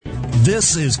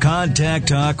This is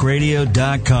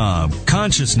ContactTalkRadio.com.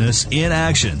 Consciousness in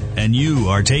action. And you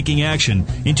are taking action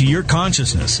into your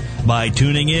consciousness by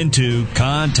tuning into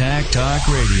Contact Talk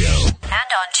Radio. And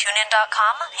on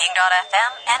TuneIn.com,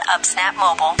 Ping.fm, and UpSnap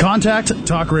Mobile. Contact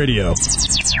Talk Radio.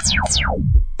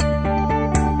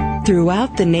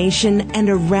 Throughout the nation and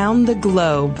around the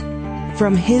globe,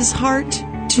 from his heart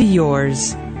to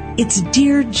yours, it's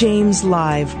Dear James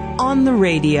Live on the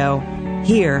radio,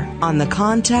 here on the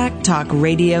Contact Talk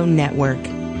Radio Network,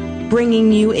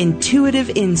 bringing you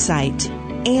intuitive insight,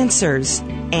 answers,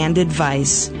 and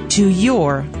advice to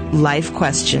your life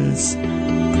questions.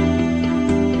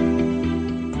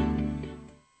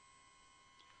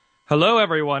 Hello,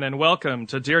 everyone, and welcome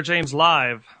to Dear James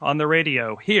Live on the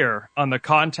radio, here on the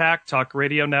Contact Talk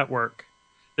Radio Network.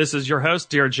 This is your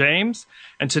host, Dear James,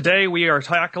 and today we are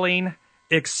tackling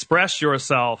Express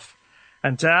Yourself.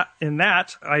 And in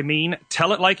that, I mean,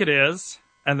 tell it like it is,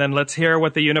 and then let's hear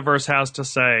what the universe has to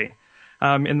say.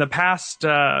 In the past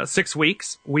 6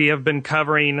 weeks, we have been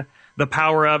covering the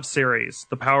Power Of series,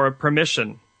 the power of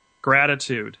permission,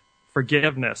 gratitude,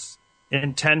 forgiveness,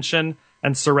 intention,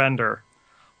 and surrender.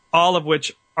 All of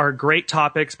which are great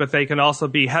topics, but they can also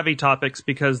be heavy topics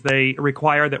because they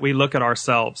require that we look at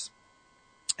ourselves.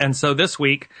 And so this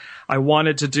week, I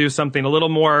wanted to do something a little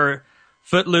more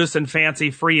footloose and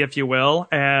fancy-free, if you will.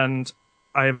 And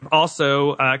I've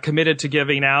also committed to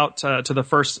giving out to the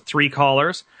first 3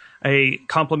 callers a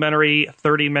complimentary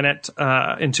 30-minute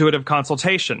intuitive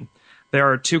consultation.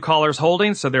 There are 2 callers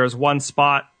holding, so there's 1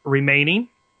 spot remaining.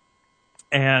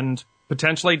 And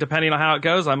potentially, depending on how it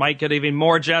goes, I might get even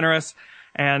more generous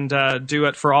and do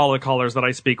it for all the callers that I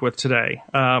speak with today.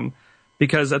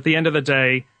 Because at the end of the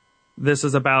day, this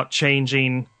is about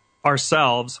changing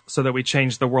ourselves so that we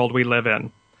change the world we live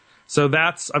in. So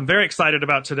I'm very excited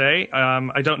about today.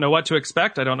 I don't know what to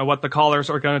expect. I don't know what the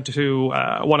callers are going to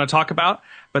want to talk about,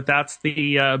 but that's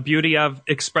the beauty of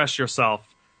Express Yourself.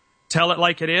 Tell it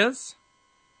like it is,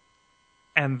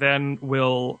 and then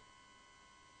we'll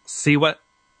see what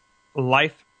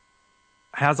life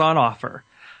has on offer.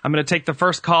 I'm going to take the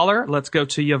first caller. Let's go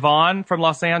to Yvonne from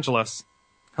Los Angeles.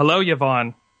 Hello,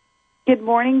 Yvonne. Good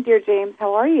morning, Dear James.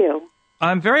 How are you?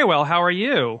 I'm very well. How are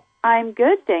you? I'm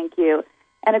good, thank you.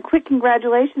 And a quick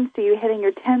congratulations to you hitting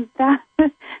your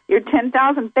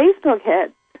 10,000 Facebook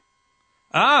hits.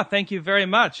 Thank you very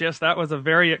much. Yes, that was a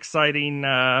very exciting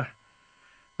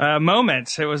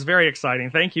moment. It was very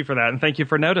exciting. Thank you for that, and thank you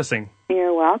for noticing.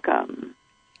 You're welcome.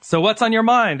 So what's on your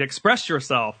mind? Express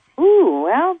yourself. Ooh,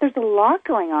 well, there's a lot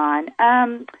going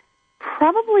on.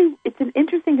 Probably, it's an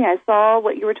interesting thing. I saw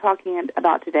what you were talking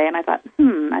about today, and I thought,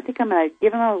 I think I'm going to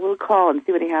give him a little call and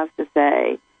see what he has to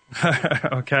say.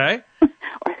 Okay.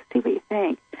 Or see what you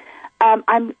think.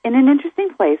 I'm in an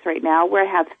interesting place right now where I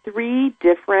have 3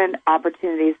 different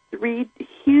opportunities, 3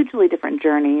 hugely different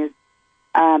journeys,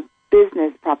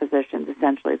 business propositions,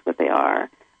 essentially, is what they are,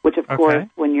 which, of course,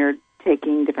 when you're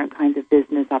taking different kinds of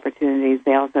business opportunities,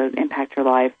 they also impact your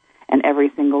life at every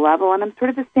single level. And I'm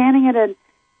sort of standing at an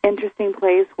interesting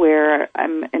place where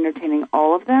I'm entertaining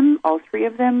all of them, all 3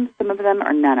 of them, some of them,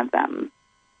 or none of them.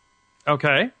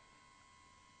 Okay.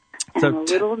 And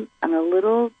I'm a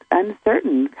little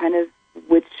uncertain, kind of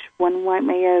which one might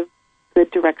be a good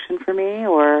direction for me,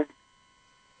 or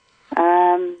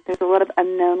there's a lot of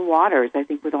unknown waters, I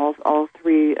think, with all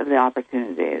 3 of the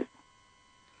opportunities.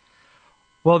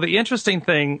 Well, the interesting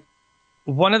thing,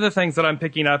 one of the things that I'm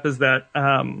picking up is that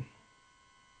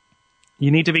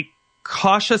you need to be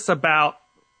cautious about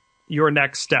your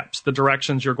next steps, the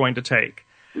directions you're going to take,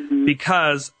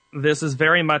 because this is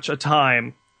very much a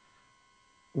time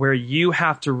where you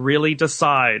have to really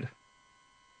decide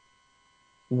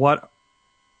what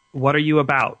are you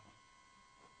about?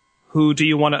 Who do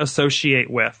you want to associate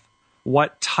with?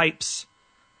 What types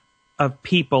of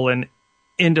people and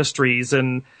industries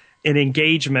and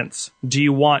engagements do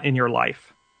you want in your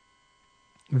life?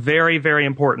 Very, very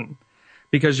important,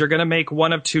 because you're going to make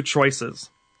one of 2 choices.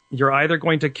 You're either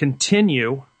going to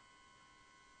continue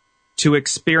to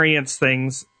experience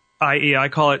things, i.e., I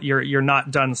call it you're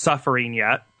not done suffering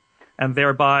yet, and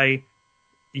thereby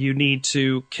you need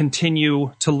to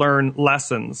continue to learn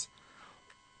lessons.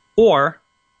 Or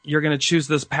you're going to choose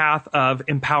this path of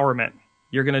empowerment.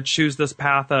 You're going to choose this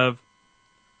path of,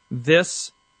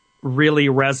 this really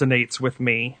resonates with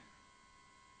me,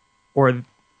 or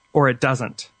it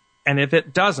doesn't. And if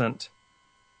it doesn't,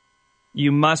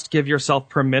 you must give yourself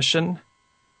permission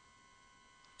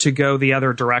to go the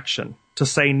other direction, to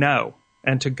say no,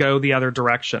 and to go the other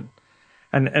direction.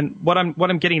 And what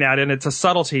I'm getting at, and it's a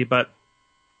subtlety, but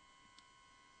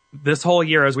this whole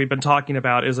year, as we've been talking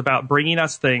about, is about bringing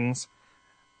us things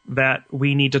that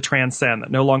we need to transcend,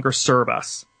 that no longer serve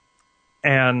us.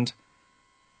 And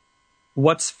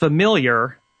what's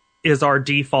familiar is our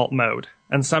default mode.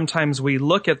 And sometimes we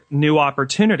look at new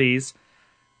opportunities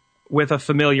with a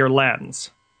familiar lens.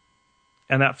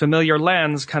 And that familiar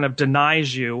lens kind of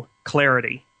denies you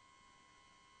clarity,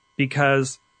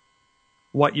 because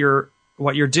what you're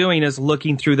doing is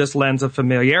looking through this lens of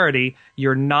familiarity.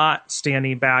 You're not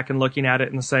standing back and looking at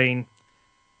it and saying,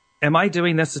 am I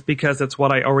doing this because it's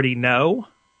what I already know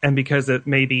and because it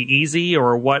may be easy,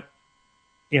 or what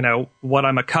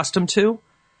I'm accustomed to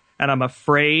and I'm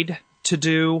afraid to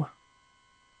do,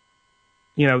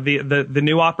 the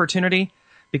new opportunity?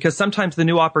 Because sometimes the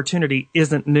new opportunity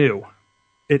isn't new.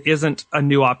 It isn't a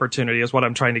new opportunity is what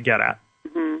I'm trying to get at.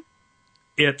 Mm-hmm.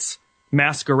 It's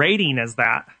masquerading as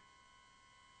that,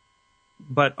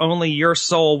 but only your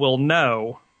soul will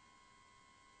know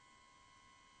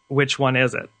which one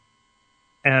is it.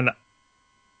 And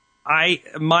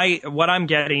what I'm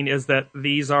getting is that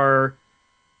these are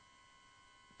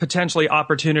potentially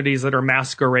opportunities that are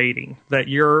masquerading, that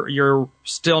you're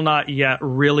still not yet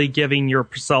really giving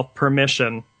yourself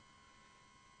permission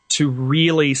to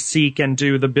really seek and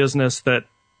do the business that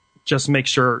just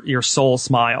makes your soul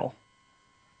smile.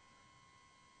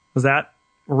 Is that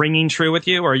ringing true with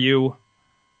you? Are you?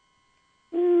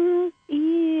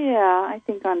 Yeah, I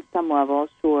think on some level,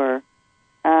 sure.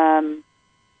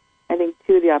 I think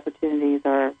two of the opportunities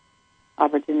are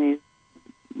opportunities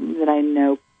that I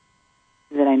know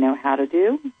how to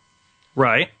do.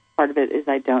 Right. Part of it is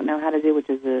I don't know how to do, which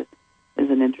is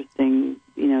an interesting,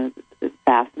 it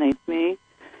fascinates me.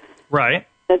 Right.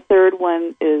 The third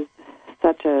one is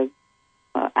such a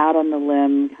out on the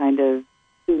limb kind of,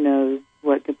 who knows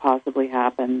what could possibly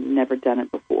happen, never done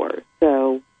it before.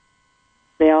 So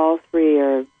they all three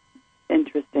are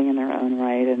interesting in their own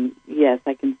right. And yes,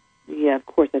 of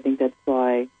course, I think that's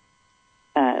why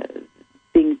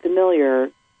being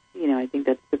familiar, I think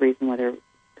that's the reason why they're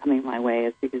coming my way,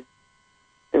 is because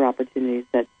they're opportunities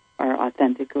that are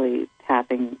authentically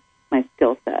tapping my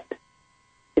skill set,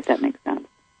 if that makes sense.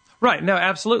 Right. No,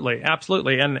 absolutely.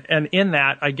 Absolutely. And in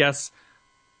that, I guess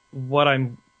what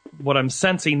I'm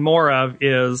sensing more of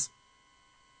is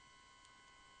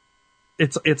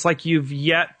it's like you've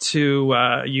yet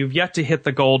to hit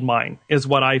the gold mine, is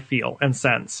what I feel and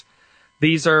sense.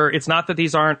 It's not that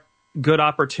these aren't good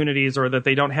opportunities or that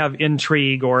they don't have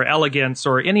intrigue or elegance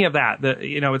or any of that.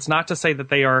 It's not to say that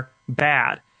they are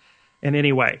bad in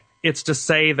any way. It's to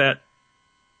say that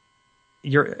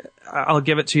I'll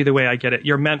give it to you the way I get it.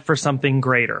 You're meant for something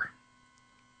greater.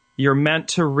 You're meant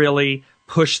to really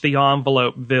push the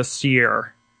envelope this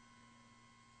year,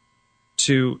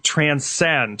 to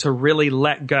transcend, to really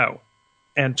let go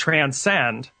and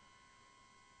transcend,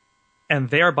 and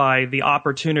thereby the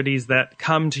opportunities that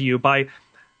come to you by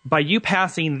you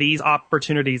passing these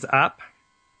opportunities up,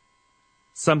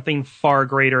 something far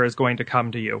greater is going to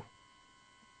come to you.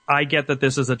 I get that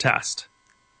this is a test.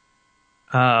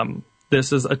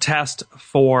 This is a test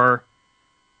for,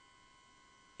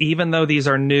 even though these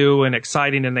are new and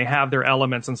exciting and they have their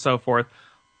elements and so forth,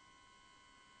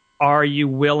 are you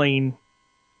willing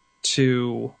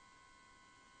to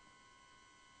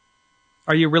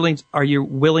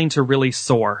really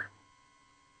soar?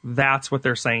 That's what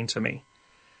they're saying to me.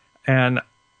 And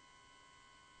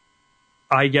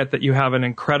I get that you have an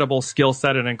incredible skill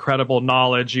set and incredible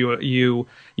knowledge. You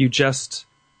just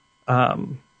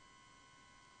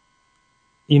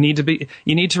you need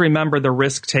to remember the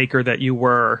risk taker that you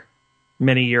were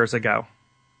many years ago.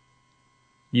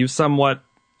 You somewhat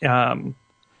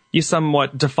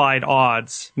defied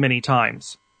odds many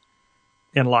times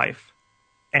in life,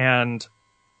 and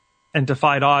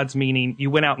defied odds meaning you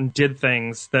went out and did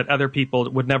things that other people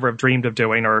would never have dreamed of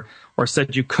doing, or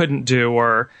said you couldn't do,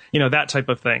 or that type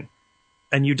of thing,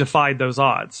 and you defied those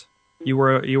odds. You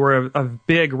were a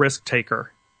big risk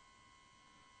taker,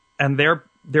 and they're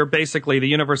basically, the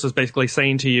universe is basically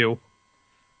saying to you,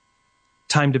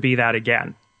 time to be that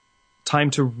again,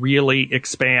 time to really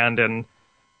expand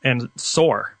and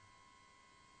soar.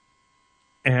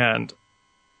 And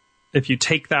if you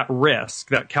take that risk,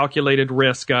 that calculated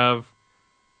risk of,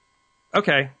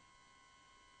 okay,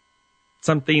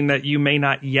 something that you may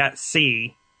not yet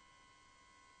see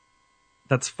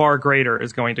that's far greater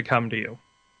is going to come to you.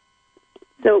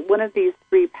 So one of these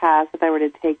three paths, if I were to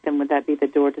take them, would that be the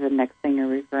door to the next thing you're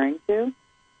referring to?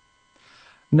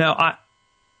 No,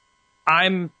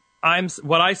 I'm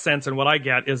what I sense and what I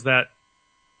get is that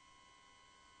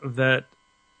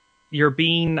you're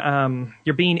being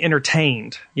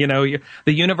entertained. The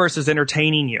universe is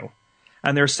entertaining you,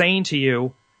 and they're saying to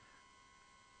you,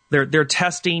 they're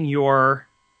testing your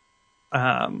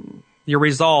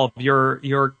resolve,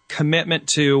 your commitment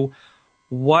to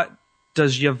what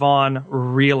does Yvonne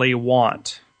really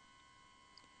want?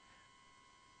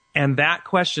 And that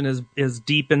question is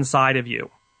deep inside of you.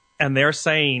 And they're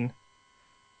saying,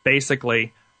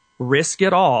 basically, risk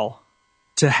it all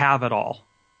to have it all.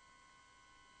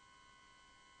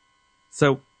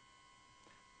 So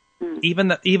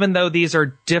even though these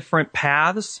are different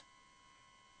paths,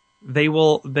 they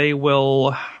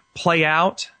will play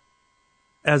out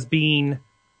as being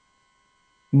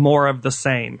more of the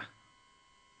same.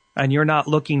 And you're not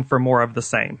looking for more of the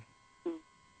same.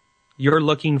 You're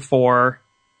looking for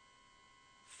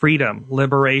freedom,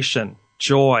 liberation,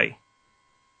 joy.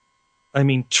 I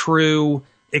mean, true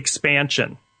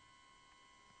expansion.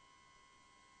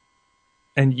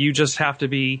 And you just have to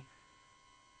be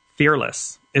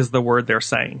fearless, is the word they're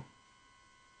saying.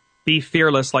 Be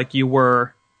fearless like you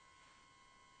were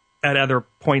at other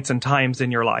points and times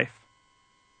in your life.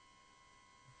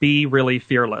 Be really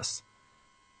fearless.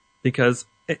 Because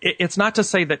it's not to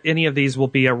say that any of these will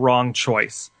be a wrong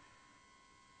choice.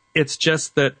 It's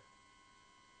just that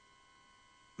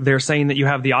they're saying that you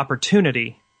have the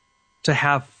opportunity to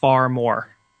have far more.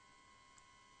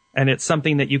 And it's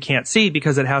something that you can't see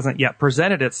because it hasn't yet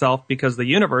presented itself, because the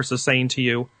universe is saying to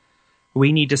you,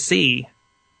 we need to see,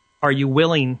 are you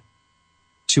willing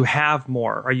to have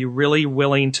more? Are you really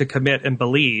willing to commit and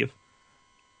believe?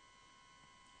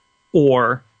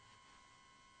 Or,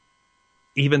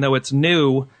 even though it's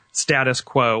new, status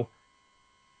quo,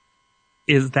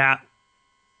 is that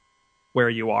where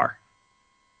you are?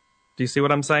 Do you see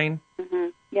what I'm saying? Mm-hmm.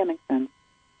 Yeah, makes sense.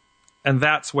 And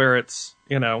that's where it's,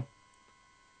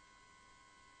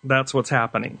 that's what's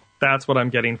happening. That's what I'm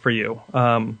getting for you.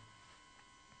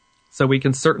 So we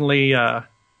can certainly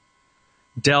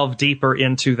delve deeper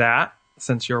into that,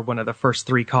 since you're one of the first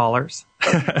 3 callers.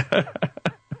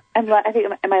 And I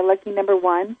think, am I lucky number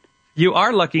 1? You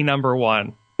are lucky number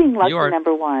 1. Lucky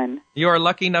number 1. You are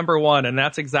lucky number 1, and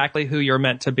that's exactly who you're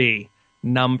meant to be.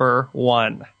 Number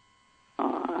 1.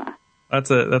 Aww.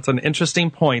 That's an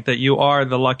interesting point, that you are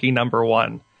the lucky number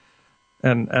 1.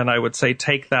 And I would say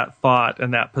take that thought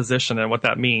and that position and what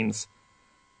that means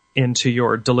into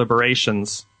your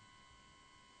deliberations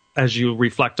as you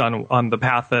reflect on the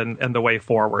path and the way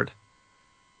forward.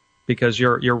 Because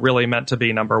you're really meant to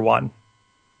be number 1.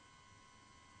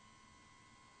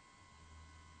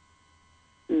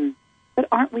 But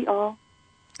aren't we all?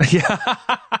 Yeah.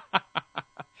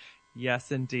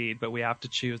 Yes, indeed. But we have to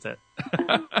choose it.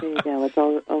 There you go. It's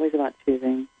always about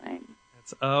choosing. Right?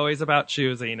 It's always about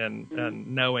choosing and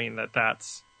knowing that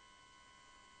that's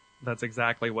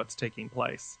exactly what's taking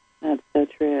place. That's so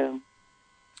true.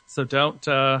 So don't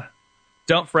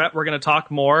fret. We're going to talk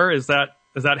more. Is that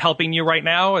helping you right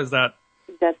now? That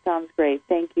sounds great.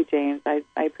 Thank you, James. I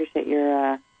appreciate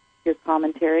your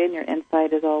commentary and your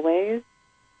insight as always.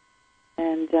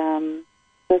 And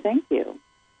so thank you.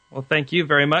 Well, thank you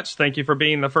very much. Thank you for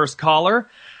being the first caller.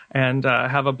 And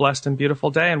have a blessed and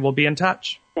beautiful day, and we'll be in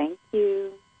touch. Thank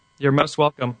you. You're most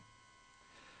welcome.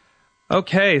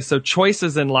 Okay, so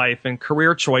choices in life and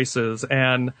career choices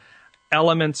and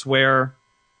elements where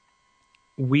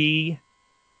we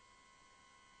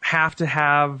have to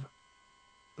have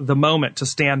the moment to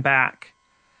stand back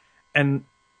and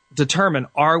determine,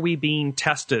 are we being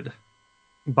tested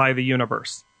by the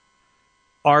universe?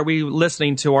 Are we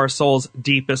listening to our soul's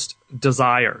deepest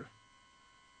desire?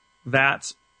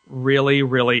 That's really,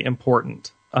 really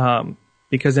important.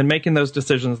 Because in making those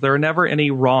decisions, there are never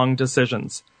any wrong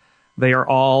decisions. They are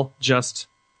all just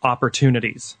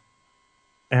opportunities.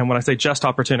 And when I say just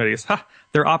opportunities,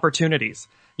 they're opportunities.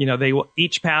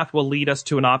 Each path will lead us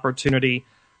to an opportunity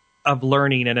of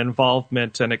learning and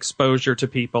involvement and exposure to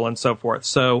people and so forth.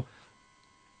 So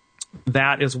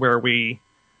that is where we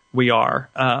are.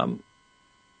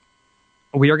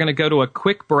 We are going to go to a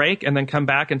quick break and then come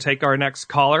back and take our next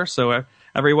caller. So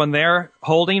everyone there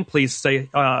holding, please stay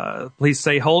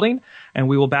holding, and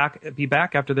we will be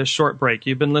back after this short break.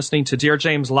 You've been listening to Dear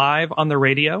James Live on the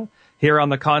radio, here on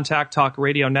the Contact Talk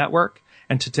Radio Network,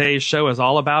 and today's show is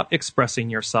all about expressing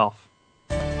yourself.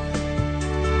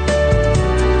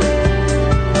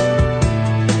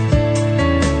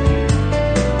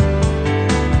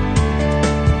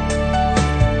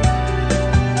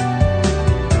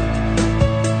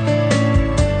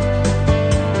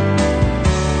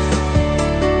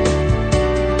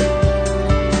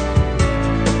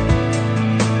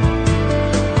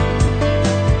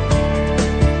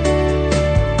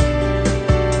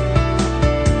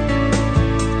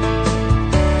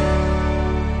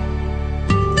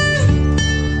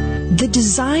 The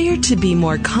desire to be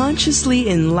more consciously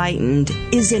enlightened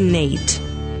is innate.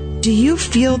 Do you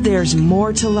feel there's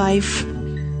more to life?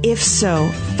 If so,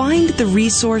 find the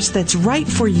resource that's right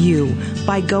for you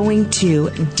by going to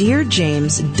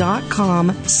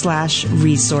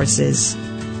dearjames.com/resources.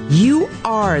 You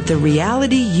are the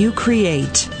reality you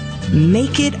create.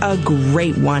 Make it a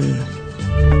great one.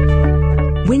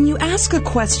 When you ask a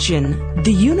question,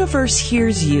 the universe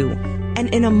hears you, and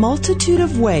in a multitude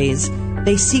of ways,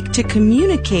 they seek to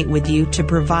communicate with you to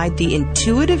provide the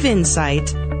intuitive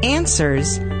insight,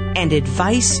 answers, and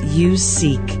advice you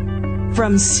seek.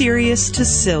 From serious to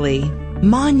silly,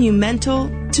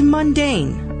 monumental to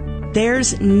mundane,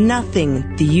 there's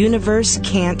nothing the universe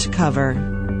can't cover.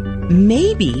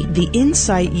 Maybe the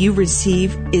insight you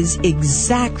receive is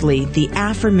exactly the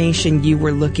affirmation you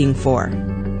were looking for.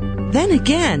 Then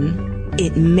again,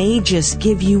 it may just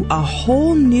give you a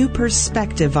whole new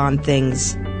perspective on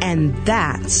things, and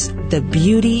that's the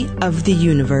beauty of the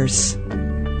universe.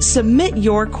 Submit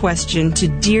your question to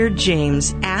Dear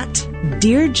James at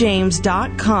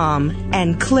dearjames.com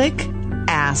and click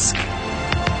Ask.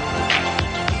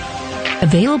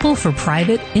 Available for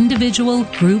private, individual,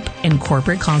 group, and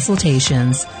corporate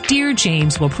consultations, Dear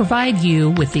James will provide you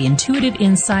with the intuitive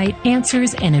insight,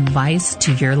 answers, and advice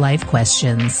to your life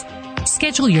questions.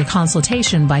 Schedule your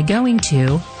consultation by going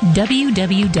to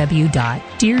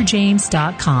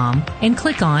www.dearjames.com and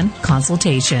click on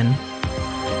Consultation.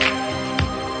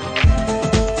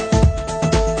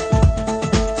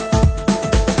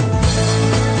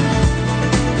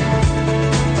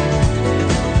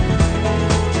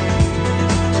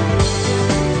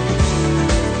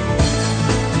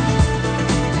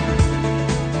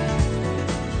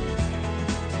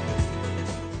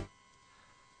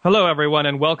 Hello, everyone,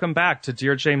 and welcome back to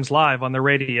Dear James Live on the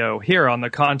radio, here on the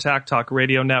Contact Talk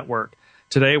Radio Network.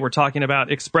 Today, we're talking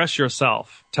about express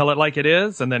yourself, tell it like it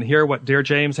is, and then hear what Dear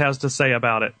James has to say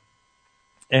about it.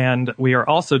 And we are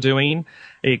also doing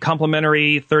a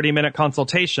complimentary 30-minute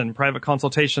consultation, private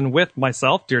consultation with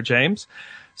myself, Dear James.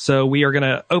 So we are going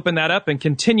to open that up and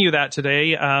continue that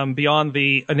today beyond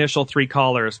the initial 3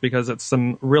 callers, because it's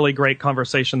some really great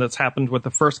conversation that's happened with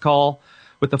the first call.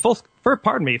 With the first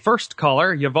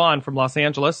caller, Yvonne from Los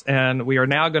Angeles, and we are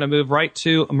now going to move right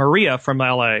to Maria from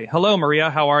LA. Hello, Maria.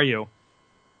 How are you?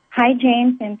 Hi,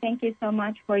 James, and thank you so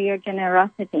much for your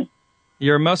generosity.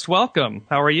 You're most welcome.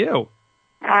 How are you?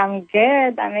 I'm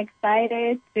good. I'm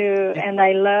excited and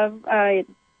I love the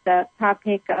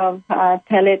topic of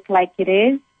tell it like it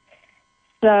is.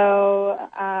 So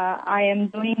I am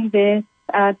doing this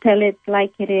tell it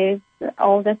like it is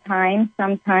all the time.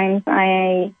 Sometimes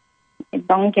I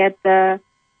don't get the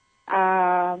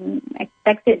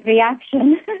expected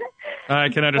reaction. I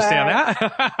can understand that.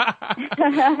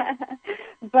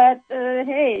 But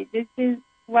hey, this is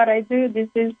what I do. This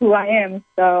is who I am.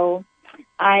 So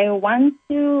I want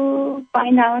to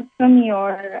find out from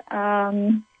your,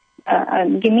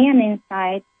 give me an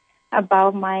insight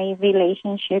about my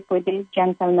relationship with this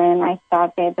gentleman I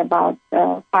started about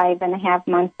 5.5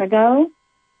 months ago.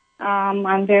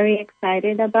 I'm very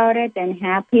excited about it and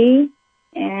happy,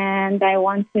 and I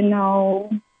want to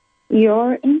know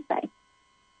your insight.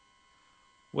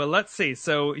 Well, let's see.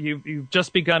 So you've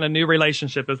just begun a new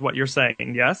relationship is what you're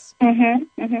saying, yes?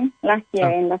 Last year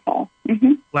in the fall.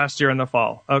 Last year in the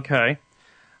fall. Okay.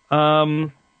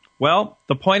 Well,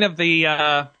 the point of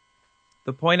the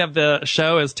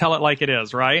show is tell it like it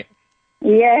is, right?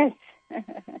 Yes.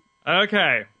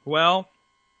 Okay. Well,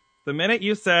 the minute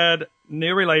you said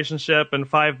new relationship in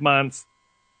 5 months,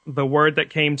 the word that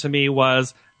came to me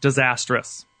was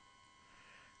disastrous.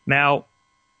 Now,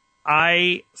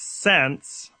 I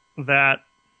sense that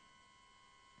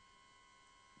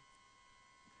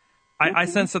I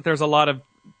sense that there's a lot of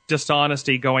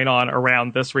dishonesty going on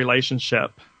around this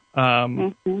relationship.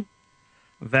 That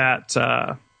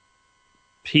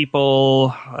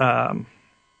people are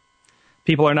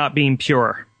not being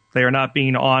pure. They are not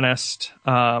being honest.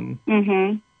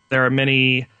 There are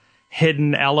many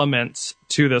hidden elements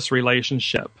to this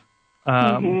relationship.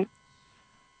 Not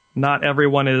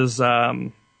everyone is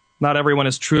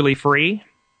truly free,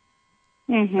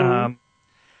 and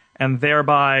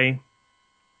thereby,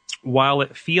 while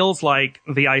it feels like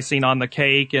the icing on the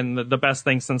cake and the best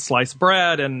thing since sliced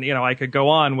bread, and I could go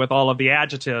on with all of the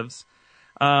adjectives,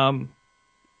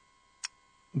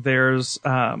 there's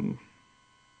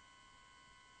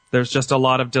just a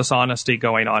lot of dishonesty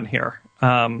going on here.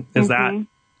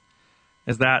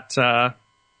 Is that?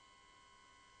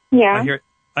 Yeah.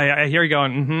 I hear you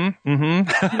going,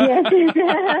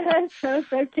 Yes. So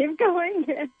keep going.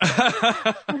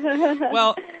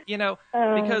 Well,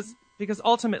 because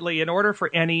ultimately, in order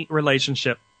for any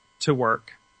relationship to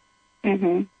work,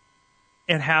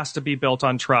 it has to be built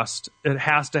on trust. It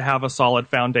has to have a solid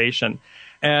foundation.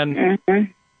 And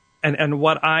and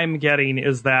what I'm getting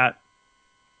is that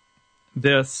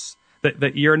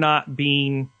that you're not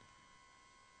being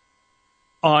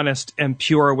honest and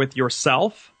pure with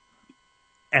yourself,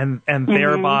 and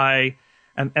thereby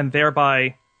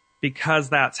because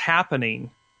that's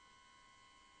happening,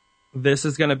 this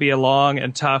is going to be a long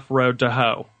and tough road to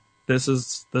hoe. This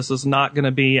is not going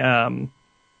to be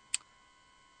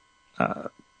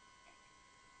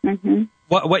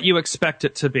what you expect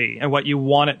it to be and what you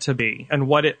want it to be and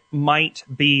what it might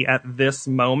be at this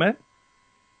moment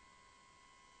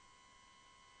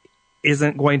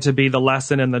isn't going to be the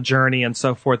lesson in the journey and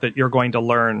so forth that you're going to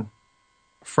learn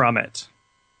from it.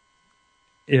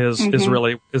 Is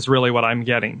really what I'm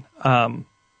getting.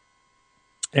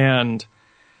 And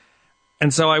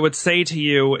so I would say to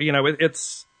you,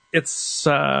 it's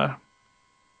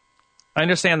I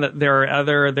understand that there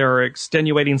are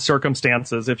extenuating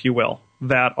circumstances, if you will,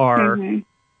 that are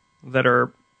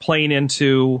playing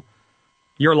into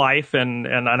your life and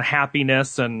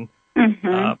unhappiness and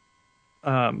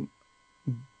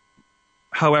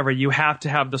however, you have to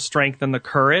have the strength and the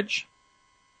courage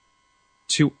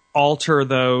to alter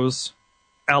those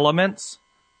elements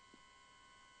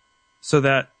so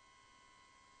that,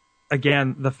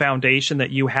 again, the foundation that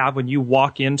you have when you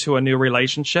walk into a new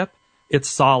relationship, it's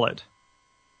solid.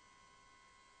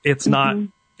 It's not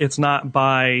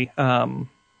by,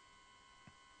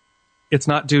 it's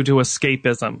not due to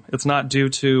escapism. It's not due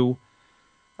to,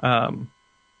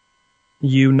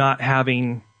 you not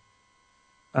having,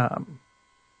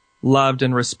 loved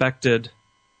and respected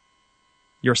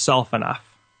yourself enough.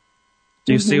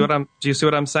 Do you see what I'm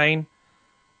saying?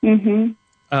 There's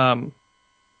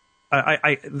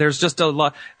just a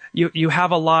lot. You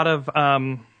have a lot of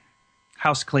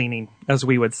house cleaning, as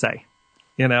we would say.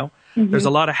 There's a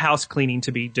lot of house cleaning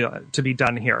to be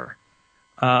done here,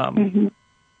 and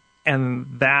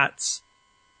that's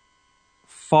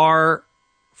far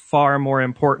more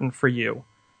important for you,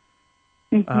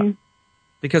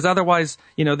 because otherwise,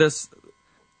 it's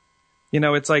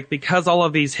like because all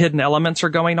of these hidden elements are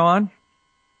going on.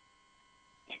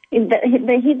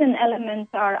 The hidden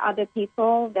elements are other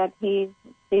people that he's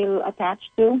still attached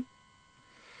to?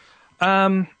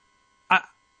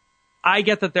 I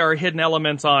get that there are hidden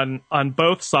elements on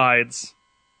both sides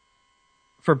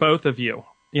for both of you.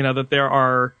 That there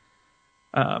are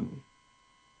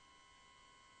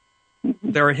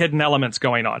hidden elements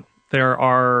going on. There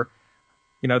are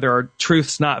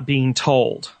truths not being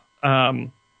told.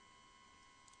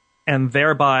 And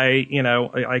thereby,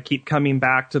 I keep coming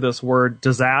back to this word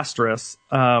disastrous,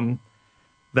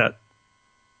 that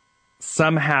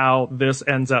somehow this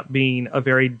ends up being a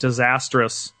very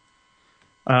disastrous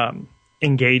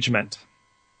engagement,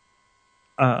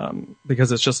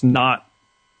 because it's just not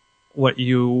what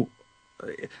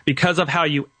because of how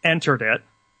you entered it,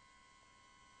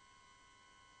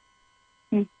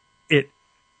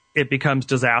 it becomes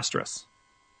disastrous.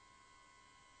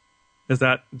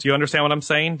 Do you understand what I'm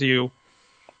saying? Do you?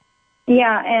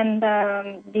 Yeah, and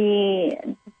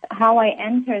how I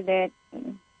entered it,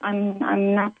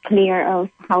 I'm not clear of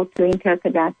how to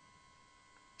interpret that.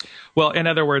 Well, in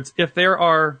other words, if there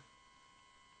are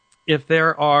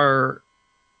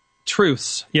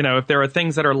truths, if there are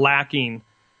things that are lacking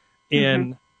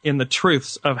in the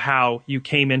truths of how you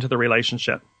came into the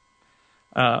relationship.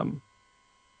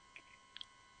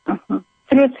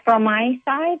 Truth from my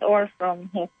side or from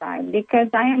his side? Because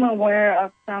I am aware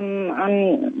of some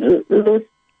loose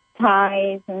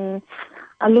ties and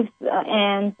loose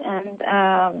ends and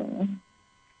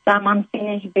some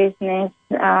unfinished business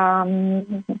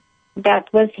that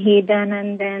was hidden,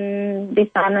 and then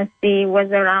dishonesty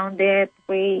was around it.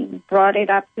 We brought it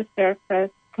up to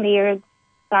surface, cleared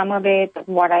some of it,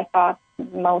 what I thought,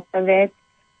 most of it.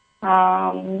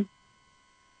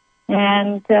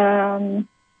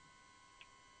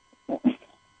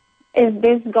 Is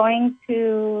this going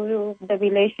to the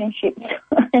relationship?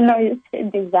 I know you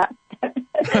said disaster,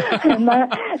 and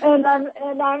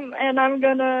I'm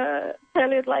gonna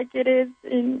tell it like it is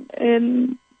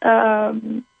in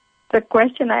the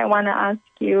question I want to ask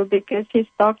you, because he's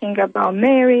talking about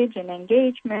marriage and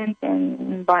engagement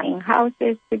and buying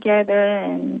houses together,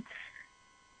 and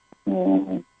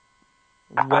are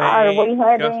we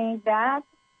heading that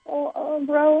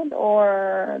road,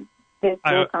 or this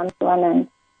will come to an end?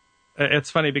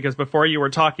 It's funny because before you were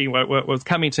talking, what was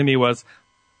coming to me was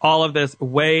all of this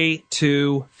way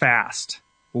too fast.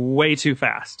 You're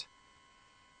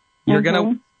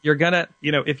gonna,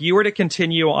 if you were to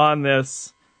continue on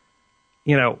this,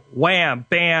 wham,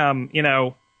 bam,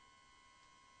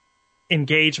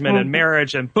 engagement and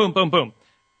marriage and boom, boom, boom.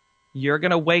 You're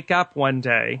going to wake up one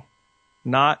day,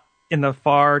 not in the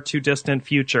far too distant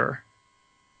future,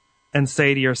 and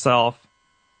say to yourself,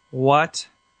 what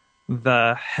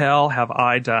the hell have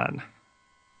I done?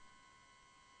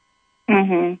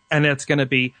 Mm-hmm. And it's going to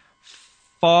be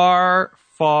far,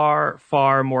 far,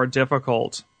 far more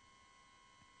difficult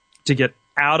to get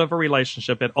out of a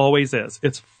relationship. It always is.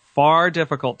 It's far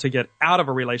difficult to get out of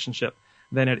a relationship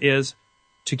than it is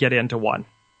to get into one.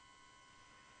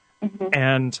 Mm-hmm.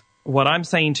 And what I'm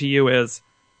saying to you is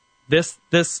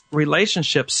this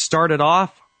relationship started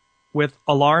off with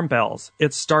alarm bells.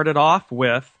 It started off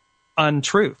with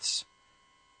untruths.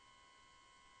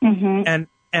 Mm-hmm.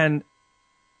 And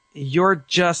you're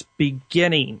just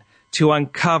beginning to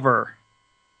uncover.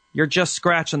 You're just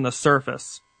scratching the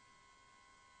surface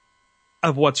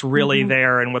of what's really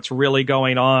there and what's really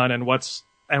going on and what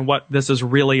this is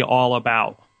really all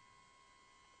about.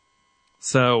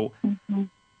 So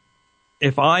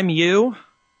if I'm you,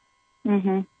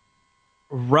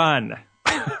 run.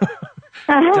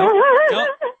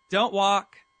 Don't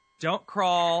walk. Don't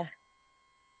crawl.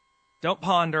 Don't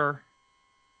ponder.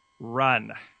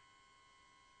 Run.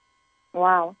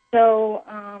 Wow. So,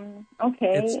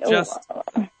 okay. It's just...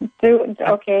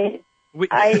 okay.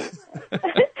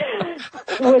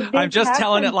 I'm just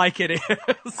telling it like it is.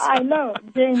 I know.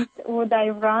 James, would I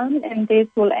run and this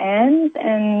will end?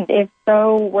 And if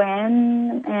so,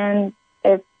 when? And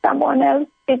if someone else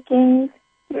picking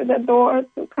through the door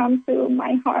to come to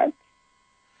my heart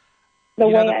the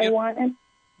way I want it?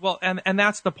 Well, and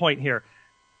that's the point here.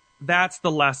 That's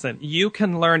the lesson. You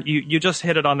can learn, you just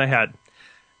hit it on the head.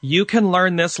 You can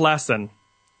learn this lesson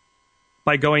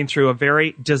by going through a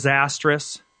very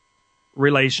disastrous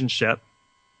relationship,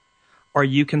 or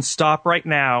you can stop right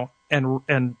now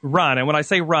and run. And when I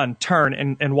say run, turn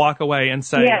and walk away and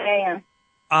say,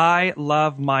 I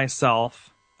love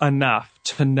myself enough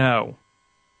to know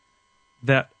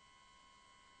that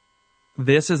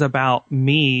this is about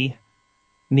me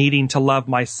needing to love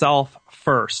myself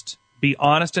first. Be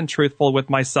honest and truthful with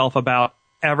myself about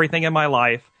everything in my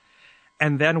life.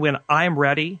 And then when I'm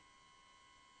ready,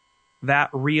 that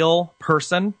real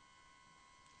person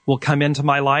will come into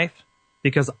my life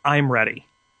because I'm ready.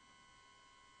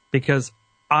 Because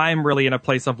I'm really in a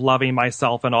place of loving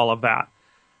myself and all of that.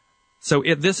 So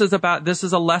this is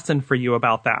a lesson for you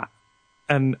about that.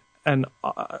 And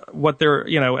what they're,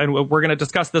 and we're going to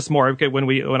discuss this more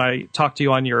when I talk to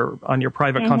you on your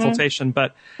private consultation.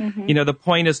 But, the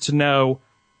point is to know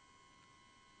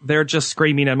they're just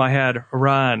screaming in my head,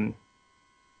 run,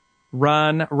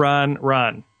 run, run,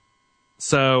 run.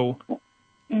 So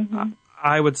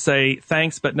I would say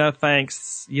thanks, but no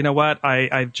thanks. You know what?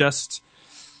 I just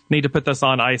need to put this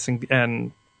on ice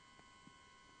and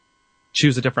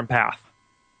choose a different path.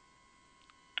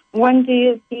 When do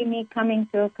you see me coming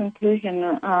to a conclusion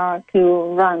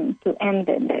to run, to end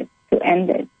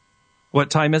it? What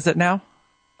time is it now?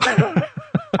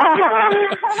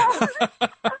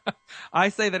 I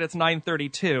say that it's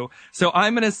 9:32. So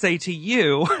I'm going to say to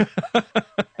you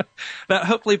that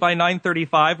hopefully by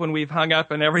 9:35, when we've hung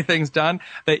up and everything's done,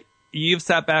 that you've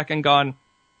sat back and gone,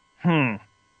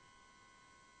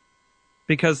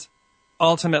 Because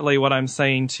ultimately what I'm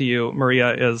saying to you,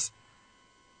 Maria, is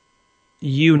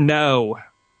your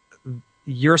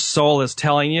soul is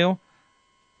telling you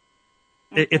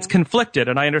it's conflicted,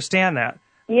 and I understand that.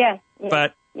 Yes.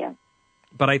 But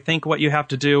I think what you have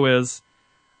to do is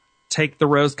take the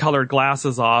rose-colored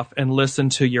glasses off and listen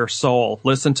to your soul.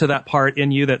 Listen to that part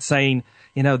in you that's saying,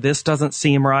 this doesn't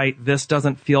seem right. This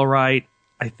doesn't feel right.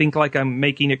 I think like I'm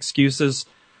making excuses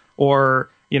or,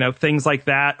 things like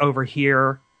that over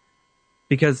here,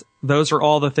 because those are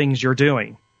all the things you're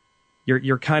doing.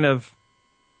 You're kind of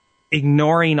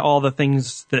ignoring all the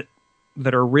things that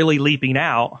are really leaping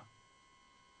out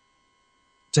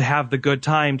to have the good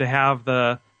time, to have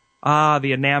the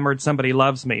enamored somebody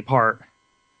loves me part.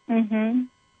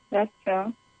 That's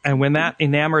true. And when that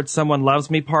enamored someone loves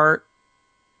me part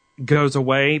goes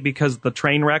away because the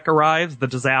train wreck arrives, the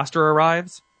disaster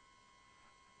arrives,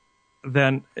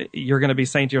 then you're going to be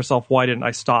saying to yourself, why didn't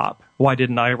I stop? Why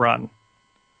didn't I run?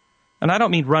 And I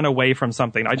don't mean run away from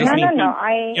something. I just mean,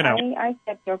 I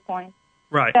accept your point.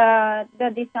 Right.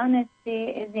 The dishonesty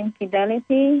is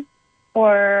infidelity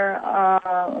or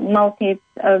motives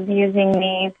of using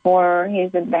me for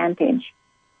his advantage,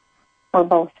 or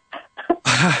both.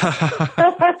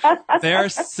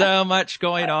 There's so much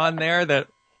going on there that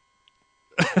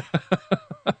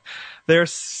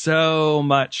there's so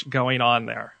much going on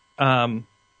there.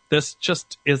 This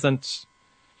just isn't.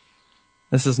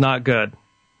 This is not good.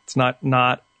 It's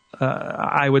not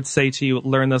I would say to you,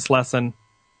 learn this lesson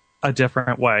a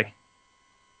different way.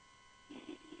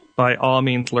 By all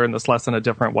means, learn this lesson a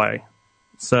different way.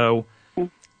 So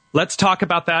let's talk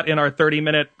about that in our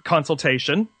 30-minute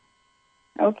consultation.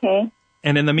 Okay.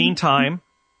 And in the meantime,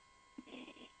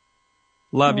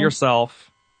 love yourself,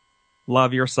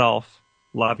 love yourself,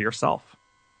 love yourself.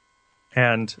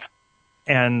 And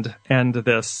end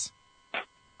this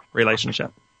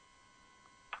relationship.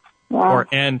 Wow. Or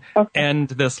end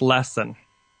this lesson.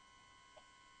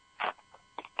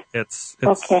 It's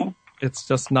okay. It's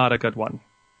just not a good one.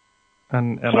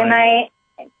 And can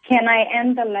I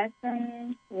end the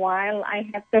lesson while I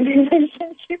have the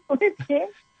relationship with him?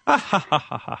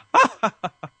 I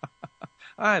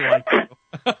like you.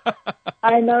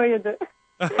 I know you do.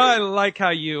 I like how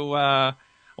you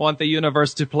want the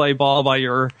universe to play ball by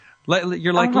your...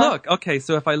 You're like, look, okay,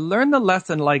 so if I learn the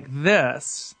lesson like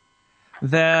this,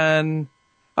 then...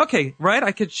 Okay, right?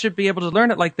 I should be able to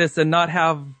learn it like this and not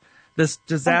have this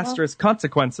disastrous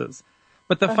consequences.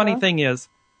 But the funny thing is,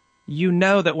 you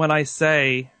know that when I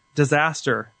say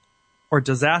disaster or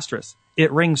disastrous,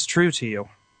 it rings true to you.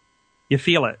 You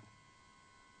feel it.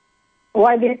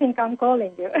 Why do you think I'm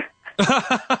calling you?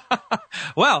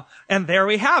 Well, and there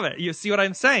we have it. You see what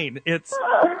I'm saying?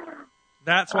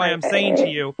 That's why I'm saying to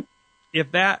you,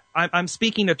 I'm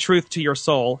speaking a truth to your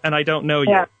soul, and I don't know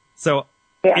you. Yeah. So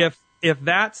if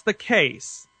that's the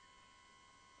case,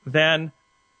 then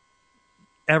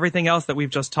everything else that we've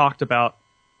just talked about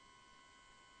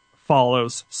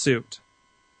follows suit.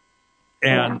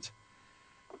 And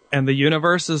the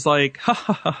universe is like, ha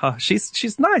ha ha ha,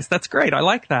 she's nice. That's great. I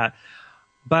like that.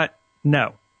 But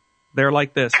no, they're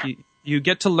like this. You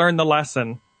get to learn the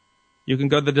lesson. You can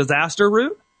go the disaster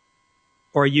route,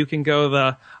 or you can go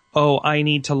the, I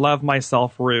need to love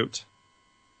myself route.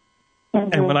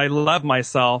 And when I love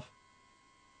myself,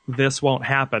 this won't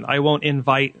happen. I won't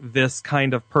invite this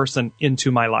kind of person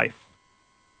into my life.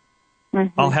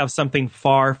 I'll have something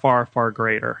far, far, far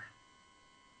greater.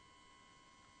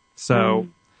 So,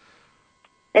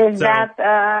 is that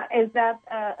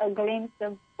a glimpse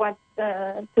of what's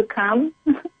to come?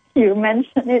 You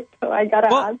mentioned it, so I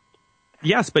gotta ask.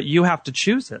 Yes, but you have to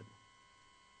choose it.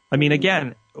 I mean,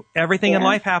 again, everything in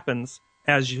life happens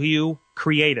as you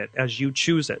create it, as you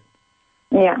choose it.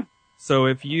 Yeah. So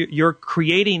if you're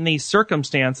creating these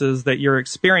circumstances that you're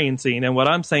experiencing, and what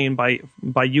I'm saying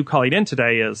by you calling in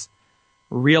today is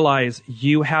realize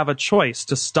you have a choice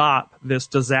to stop this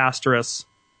disastrous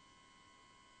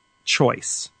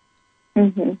choice.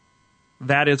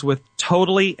 That is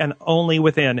totally and only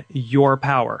within your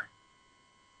power.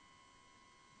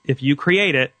 If you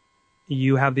create it,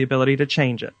 you have the ability to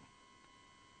change it.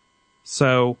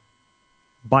 So,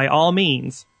 by all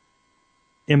means,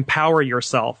 empower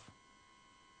yourself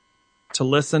to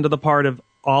listen to the part of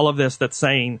all of this that's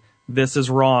saying, this is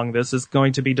wrong, this is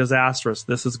going to be disastrous,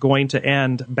 this is going to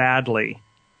end badly.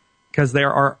 Because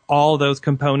there are all those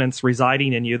components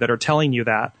residing in you that are telling you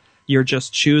that. You're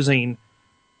just choosing,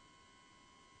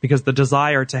 because the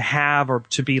desire to have or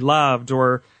to be loved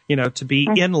or, to be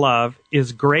in love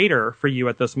is greater for you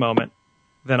at this moment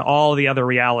than all the other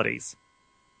realities.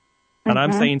 And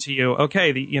I'm saying to you,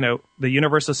 okay, the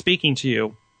universe is speaking to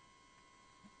you.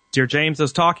 Dear James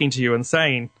is talking to you and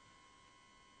saying,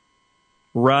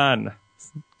 run,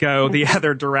 go the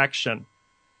other direction.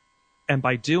 And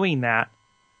by doing that,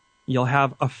 you'll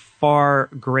have a far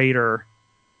greater,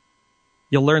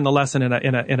 you'll learn the lesson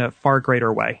in a far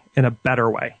greater way, in a better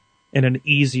way, in an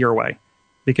easier way,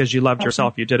 because you loved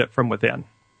yourself. You did it from within.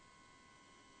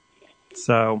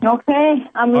 So. Okay.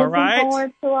 I'm looking right.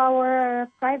 forward to our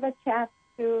private chat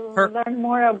to learn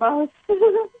more about.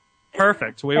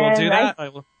 Perfect. We will do that.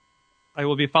 I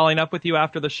will be following up with you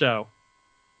after the show.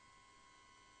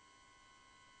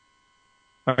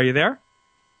 Are you there?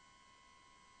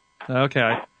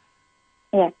 Okay.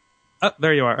 Yeah. Oh,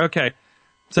 there you are. Okay.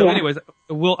 So anyways,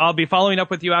 I'll be following up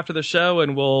with you after the show,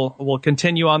 and we'll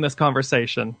continue on this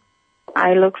conversation.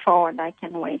 I look forward. I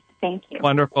can wait. Thank you.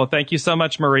 Wonderful. Thank you so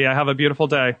much, Maria. Have a beautiful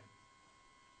day.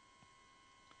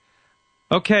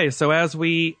 Okay, so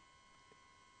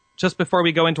just before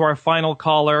we go into our final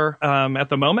caller, at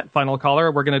the moment, final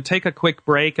caller, we're going to take a quick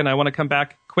break, and I want to come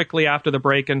back quickly after the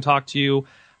break and talk to you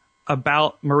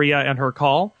about Maria and her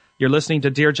call. You're listening to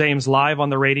Dear James live on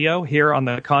the radio here on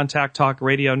the Contact Talk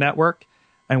Radio Network,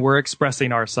 and we're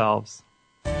expressing ourselves.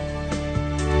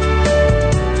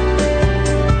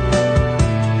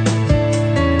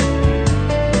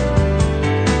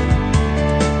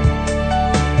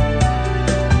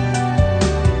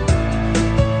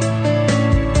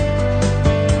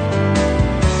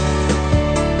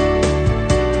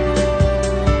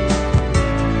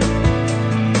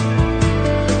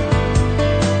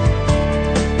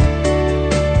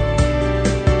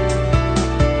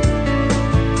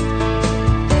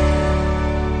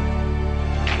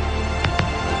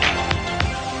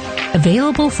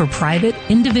 Available for private,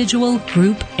 individual,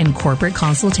 group, and corporate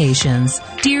consultations,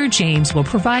 Dear James will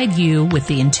provide you with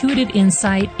the intuitive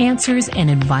insight, answers,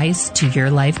 and advice to your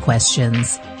life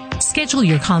questions. Schedule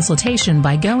your consultation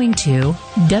by going to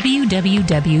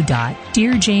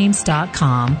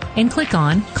www.dearjames.com and click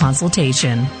on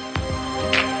Consultation.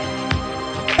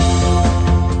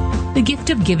 The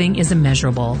gift of giving is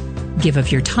immeasurable. Give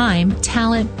of your time,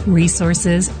 talent,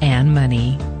 resources, and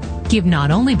money. Give not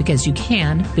only because you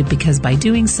can, but because by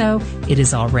doing so, it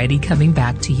is already coming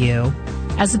back to you.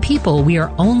 As a people, we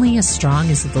are only as strong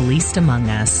as the least among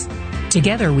us.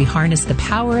 Together, we harness the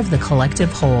power of the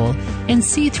collective whole and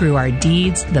see through our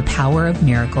deeds the power of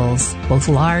miracles, both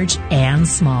large and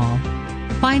small.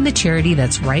 Find the charity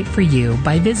that's right for you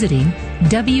by visiting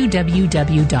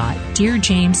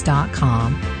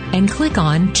www.dearjames.com and click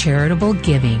on Charitable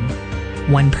Giving.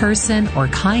 One person or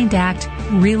kind act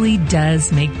really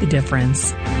does make the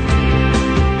difference.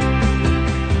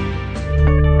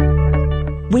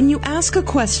 When you ask a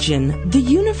question, the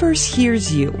universe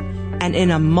hears you, and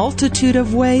in a multitude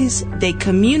of ways, they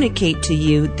communicate to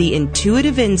you the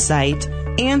intuitive insight,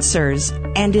 answers,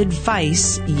 and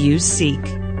advice you seek.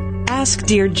 Ask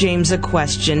Dear James a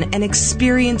question and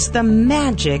experience the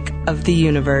magic of the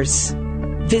universe.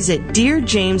 Visit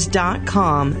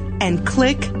DearJames.com and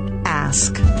click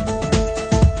Ask.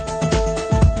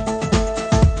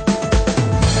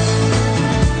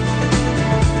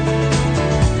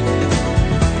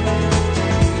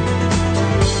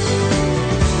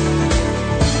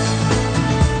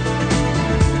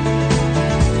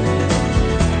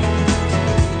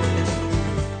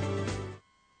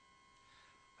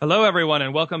 Hello, everyone,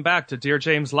 and welcome back to Dear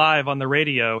James Live on the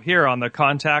radio, here on the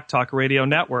Contact Talk Radio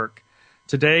Network.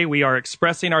 Today, we are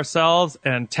expressing ourselves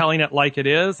and telling it like it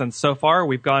is, and so far,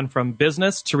 we've gone from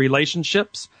business to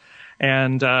relationships,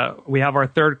 and we have our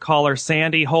third caller,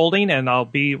 Sandy, holding, and I'll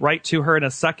be right to her in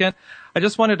a second. I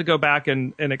just wanted to go back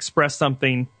and express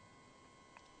something.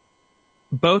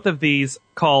 Both of these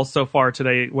calls so far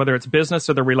today, whether it's business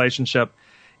or the relationship,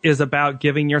 is about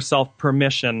giving yourself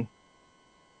permission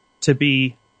to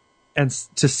be and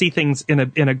to see things in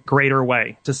a greater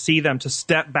way, to see them, to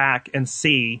step back and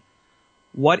see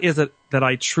what is it that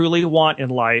I truly want in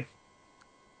life,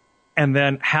 and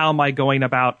then how am I going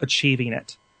about achieving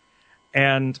it?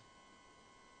 And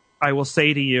I will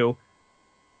say to you,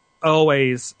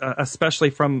 always, especially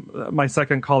from my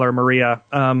second caller, Maria,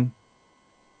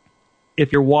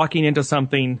 if you're walking into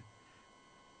something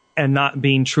and not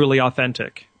being truly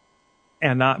authentic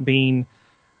and not being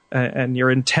and your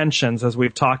intentions, as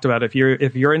we've talked about, if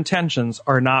your intentions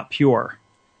are not pure,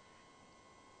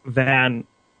 then,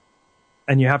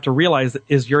 and you have to realize,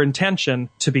 is your intention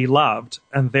to be loved,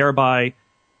 and thereby,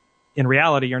 in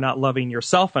reality, you're not loving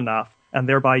yourself enough, and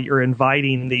thereby you're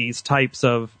inviting these types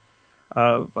of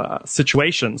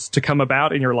situations to come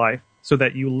about in your life so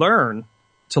that you learn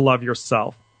to love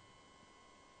yourself.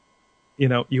 You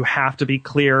know, you have to be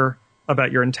clear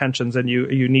about your intentions, and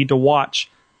you need to watch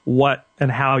what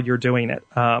and how you're doing it.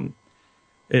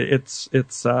 It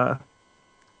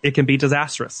can be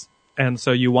disastrous. And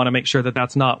so you want to make sure that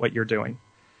that's not what you're doing.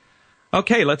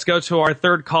 Okay, let's go to our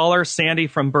third caller, Sandy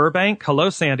from Burbank.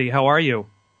 Hello, Sandy. How are you?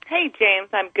 Hey, James.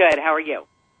 I'm good. How are you?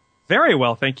 Very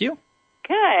well, thank you.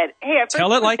 Good. Hey,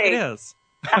 tell it like it is.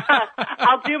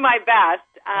 I'll do my best.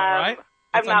 All right.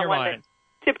 I'm not one that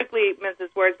typically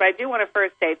minces words, but I do want to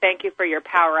first say thank you for your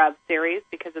Power Up series,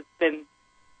 because it's been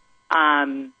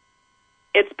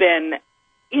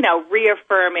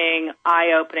reaffirming,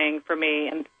 eye-opening for me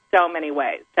in so many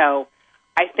ways. So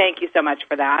I thank you so much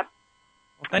for that.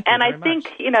 Well, thank you very much.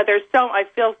 I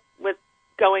feel with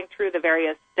going through the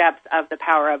various steps of the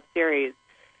Power Up series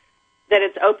that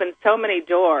it's opened so many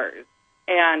doors,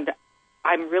 and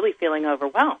I'm really feeling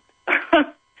overwhelmed.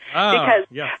 Because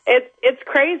yes. It's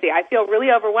crazy. I feel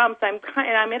really overwhelmed. So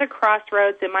I'm at a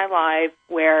crossroads in my life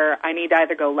where I need to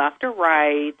either go left or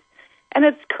right, and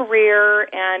it's career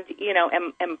and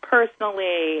and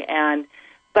personally,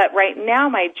 but right now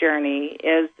my journey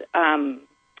is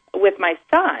with my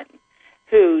son,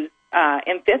 who's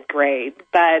in 5th grade,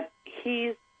 but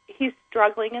he's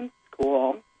struggling in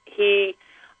school. He's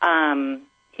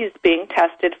being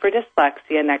tested for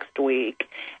dyslexia next week,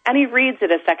 and he reads at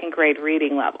a 2nd grade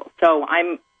reading level. So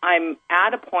I'm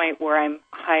at a point where I'm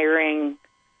hiring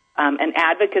an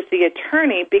advocacy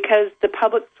attorney because the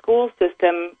public school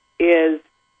system is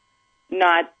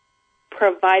not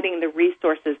providing the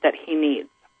resources that he needs.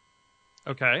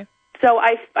 Okay. So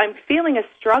I'm feeling a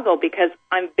struggle because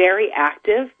I'm very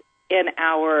active in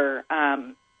our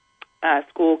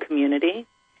school community,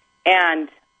 and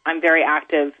I'm very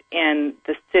active in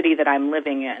the city that I'm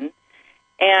living in.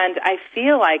 And I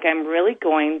feel like I'm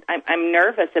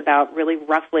nervous about really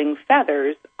ruffling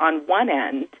feathers on one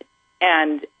end,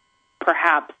 and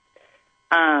perhaps,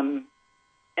 and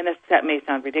that may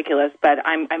sound ridiculous, but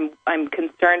I'm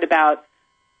concerned about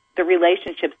the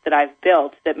relationships that I've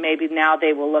built, that maybe now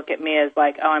they will look at me as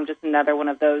like, oh, I'm just another one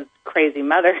of those crazy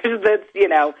mothers that's,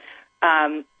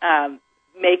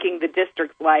 making the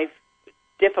district's life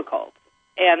difficult.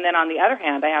 And then on the other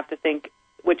hand, I have to think,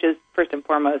 which is first and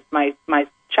foremost my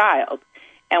child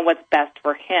and what's best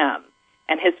for him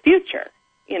and his future.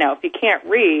 If you can't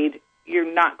read,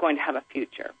 you're not going to have a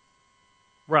future.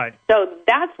 Right. So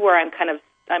that's where I'm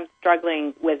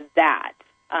struggling with that.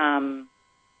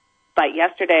 But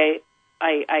yesterday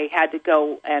I had to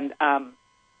go and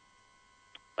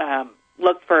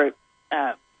look for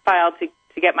a file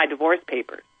to get my divorce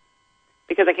papers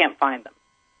because I can't find them.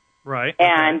 Right.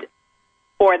 And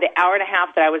for the hour and a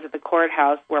half that I was at the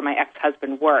courthouse where my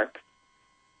ex-husband works,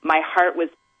 my heart was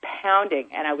pounding,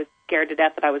 and I was scared to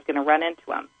death that I was going to run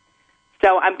into him.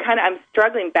 So I'm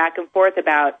struggling back and forth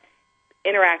about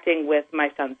interacting with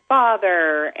my son's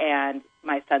father and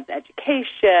my son's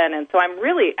education, and so I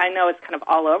know it's kind of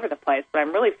all over the place, but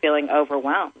I'm really feeling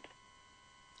overwhelmed.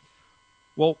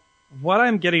 Well, what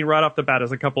I'm getting right off the bat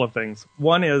is a couple of things.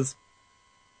 One is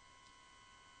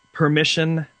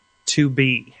permission to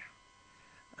be.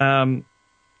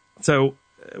 So,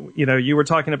 you were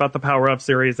talking about the Power Up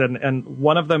series, and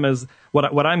one of them is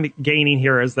what I'm gaining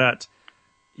here is that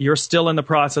you're still in the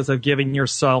process of giving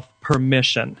yourself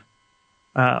permission.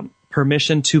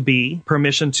 Permission to be,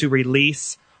 permission to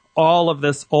release all of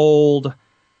this old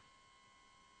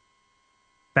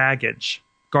baggage,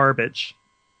 garbage,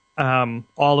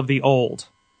 all of the old.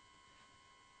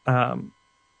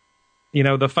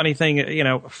 The funny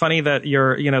thing, funny that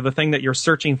the thing that you're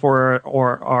searching for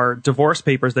are divorce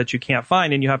papers that you can't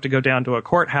find, and you have to go down to a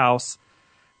courthouse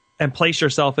and place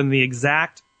yourself in the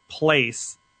exact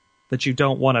place that you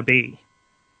don't want to be.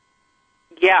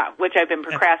 Yeah, which I've been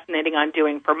procrastinating on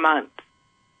doing for months.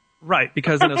 Right,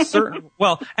 because in a certain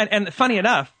and funny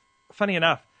enough,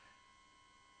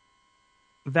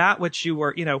 that which you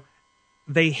were,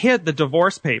 they hid the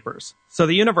divorce papers. So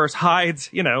the universe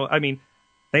hides,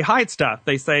 they hide stuff.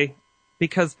 They say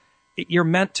because you're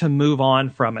meant to move on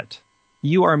from it.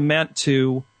 You are meant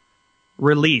to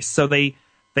release. So they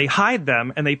hide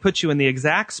them and they put you in the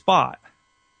exact spot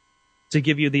to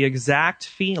give you the exact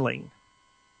feeling,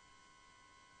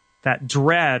 that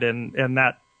dread and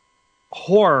that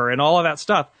horror and all of that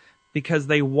stuff, because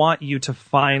they want you to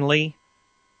finally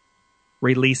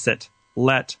release it,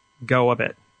 let go of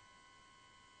it.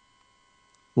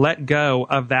 Let go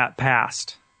of that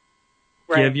past.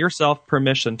 Right. Give yourself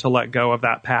permission to let go of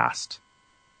that past.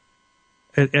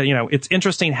 It's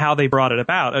interesting how they brought it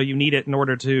about. Oh, you need it in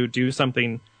order to do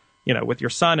something, with your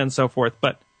son and so forth.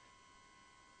 But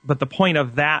the point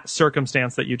of that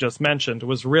circumstance that you just mentioned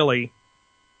was really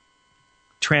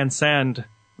transcend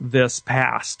this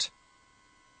past.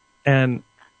 And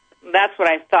that's what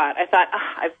I thought. I thought,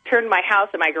 I've turned my house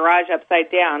and my garage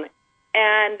upside down,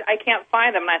 and I can't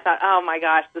find them. And I thought, oh my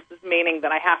gosh, this is meaning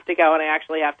that I have to go and I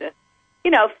actually have to,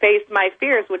 face my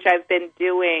fears, which I've been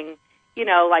doing,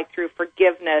 like through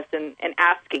forgiveness and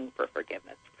asking for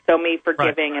forgiveness. So me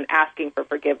forgiving and asking for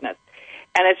forgiveness.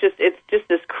 And it's just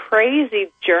this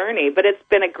crazy journey, but it's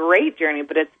been a great journey,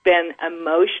 but it's been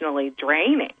emotionally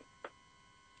draining.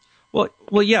 Well,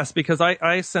 yes, because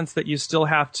I sense that you still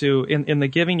have to, in the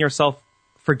giving yourself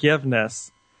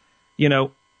forgiveness,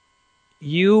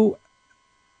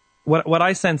 what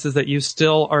I sense is that you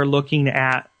still are looking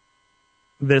at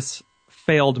this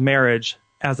failed marriage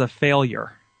as a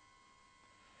failure.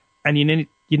 And you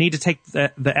need to take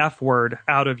the F word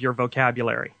out of your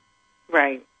vocabulary.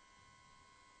 Right.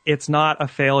 It's not a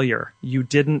failure. You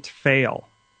didn't fail.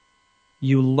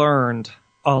 You learned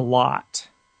a lot.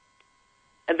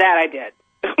 That I did.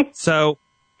 So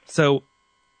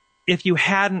if you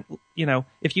hadn't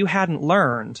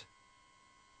learned,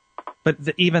 but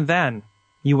even then,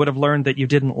 you would have learned that you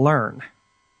didn't learn.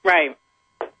 Right.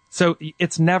 So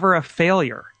it's never a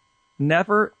failure.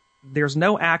 There's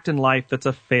no act in life that's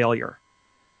a failure.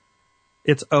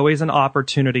 It's always an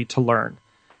opportunity to learn.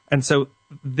 And so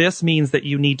this means that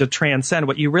you need to transcend.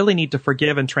 What you really need to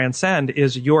forgive and transcend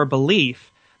is your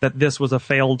belief that this was a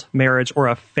failed marriage or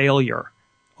a failure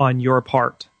on your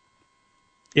part.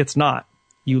 It's not.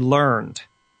 You learned.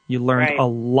 You learned a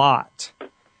lot.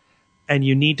 And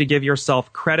you need to give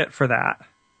yourself credit for that.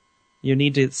 You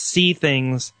need to see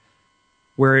things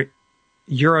where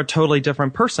you're a totally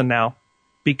different person now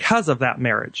because of that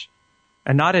marriage.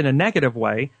 And not in a negative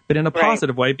way, but in a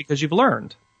positive way because you've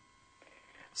learned.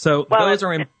 So those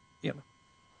are,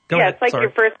 Go ahead. It's like Sorry.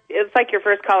 your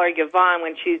first caller, Yvonne,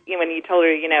 when you told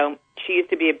her, she used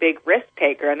to be a big risk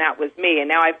taker, and that was me. And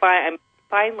now I'm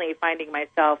finally finding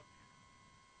myself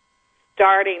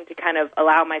starting to kind of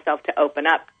allow myself to open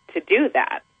up to do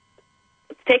that.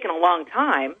 It's taken a long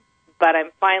time, but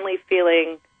I'm finally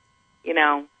feeling,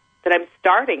 that I'm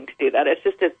starting to do that. It's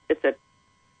just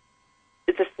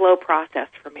it's a slow process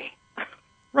for me.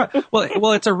 Right.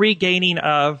 Well, it's a regaining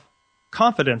of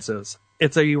confidences.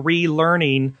 It's a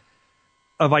relearning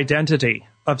of identity,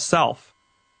 of self.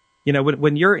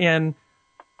 When you're in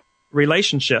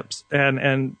relationships,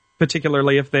 and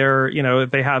particularly if they're,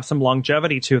 if they have some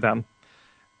longevity to them,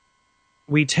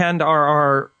 we tend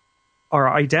our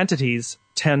identities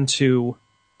tend to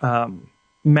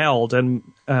meld and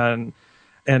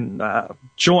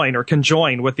join or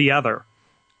conjoin with the other,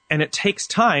 and it takes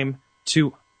time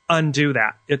to undo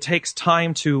that. It takes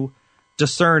time to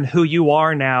discern who you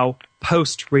are now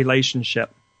post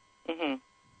relationship. Mm-hmm.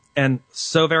 And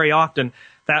so very often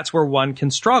that's where one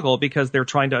can struggle because they're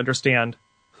trying to understand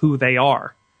who they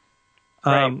are.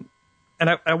 Right.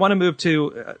 And I want to move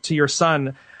to your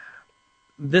son.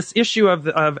 This issue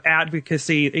of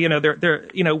advocacy,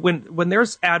 when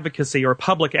there's advocacy or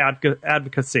public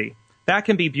advocacy, that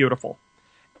can be beautiful.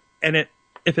 And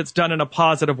if it's done in a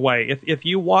positive way, if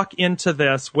you walk into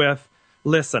this with,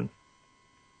 listen,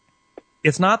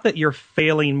 it's not that you're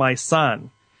failing my son.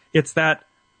 It's that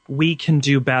we can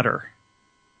do better.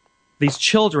 These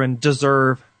children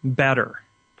deserve better.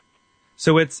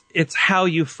 So it's how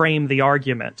you frame the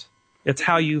argument. It's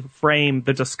how you frame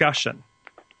the discussion.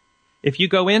 If you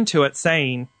go into it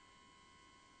saying,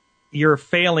 you're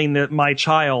failing my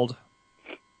child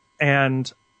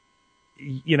and,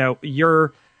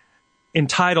 you're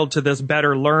entitled to this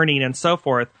better learning and so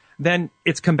forth, then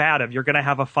it's combative. You're going to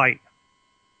have a fight.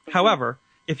 Mm-hmm. However,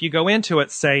 if you go into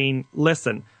it saying,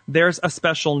 listen, there's a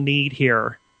special need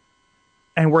here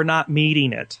and we're not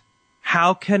meeting it.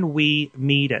 How can we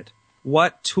meet it?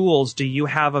 What tools do you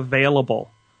have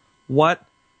available? What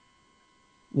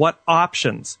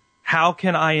options? How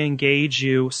can I engage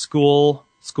you, school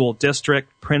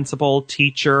district, principal,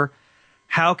 teacher?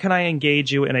 How can I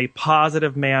engage you in a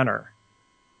positive manner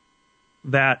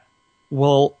that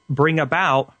will bring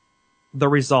about the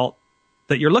result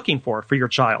that you're looking for your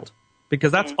child?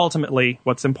 Because that's ultimately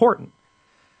what's important.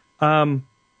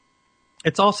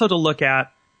 It's also to look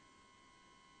at,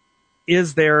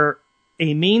 is there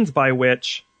a means by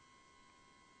which,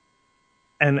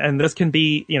 and this can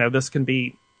be,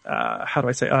 how do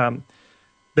I say,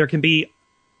 there can be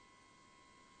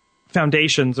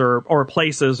foundations or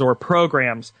places or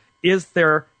programs. Is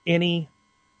there any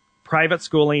private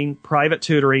schooling, private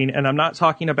tutoring? And I'm not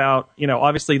talking about,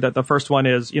 obviously that the first one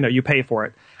is, you pay for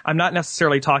it. I'm not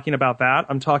necessarily talking about that.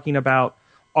 I'm talking about,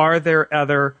 are there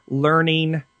other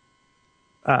learning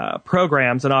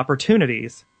programs and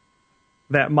opportunities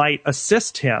that might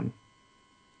assist him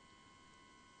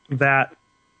that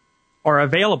are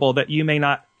available that you may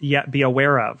not yet be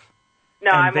aware of?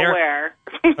 No, I'm aware.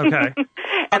 Okay.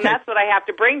 And that's what I have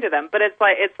to bring to them. But it's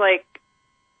like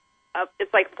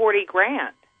 $40,000.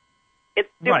 It's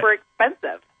super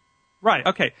expensive. Right.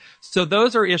 Okay. So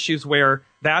those are issues where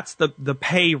that's the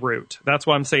pay route. That's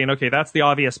why I'm saying, okay, that's the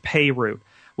obvious pay route.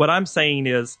 What I'm saying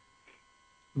is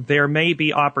there may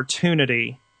be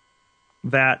opportunity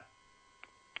that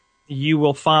you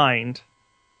will find.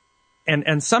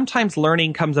 And sometimes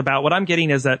learning comes about. What I'm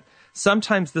getting is that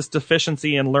sometimes this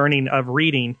deficiency in learning of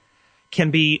reading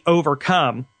can be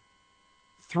overcome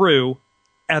through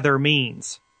other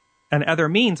means. And other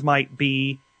means might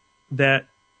be that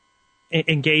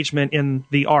engagement in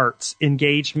the arts,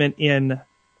 engagement in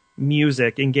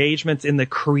music, engagements in the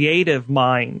creative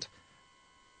mind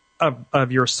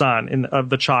of your son, of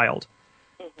the child.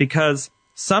 Because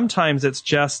sometimes it's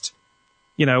just,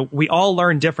 we all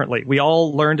learn differently. We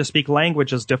all learn to speak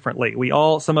languages differently.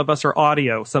 Some of us are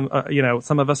audio, some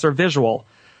of us are visual.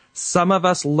 Some of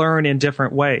us learn in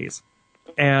different ways.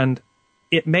 And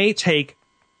it may take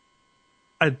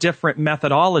a different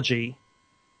methodology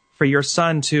for your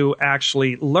son to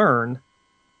actually learn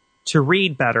to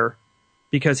read better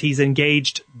because he's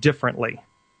engaged differently.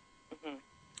 Mm-hmm.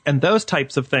 And those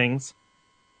types of things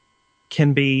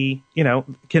can be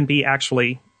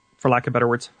actually, for lack of better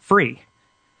words, free.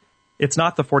 It's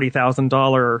not the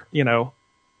 $40,000,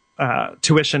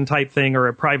 tuition type thing or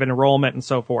a private enrollment and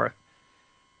so forth.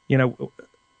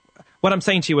 What I'm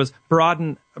saying to you is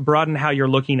broaden how you're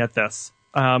looking at this.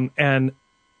 And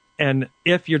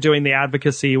if you're doing the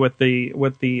advocacy with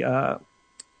the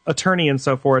attorney and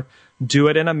so forth, do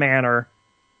it in a manner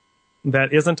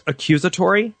that isn't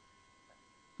accusatory.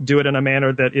 Do it in a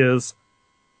manner that is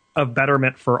of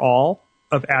betterment for all,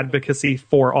 of advocacy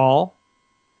for all,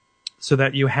 so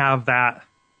that you have that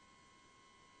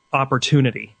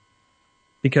opportunity.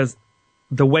 Because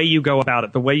the way you go about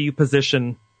it, the way you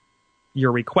position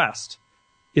your request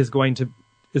is going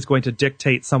to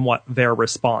dictate somewhat their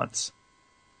response.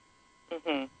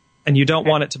 Mm-hmm. And you don't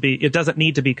want it to be, it doesn't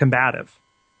need to be combative.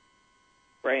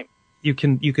 Right. You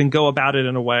can go about it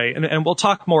in a way, and we'll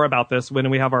talk more about this when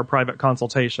we have our private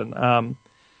consultation,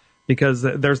 because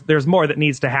there's more that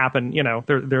needs to happen. You know,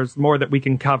 there's more that we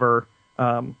can cover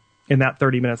in that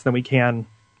 30 minutes than we can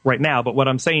right now. But what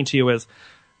I'm saying to you is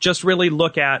just really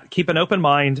keep an open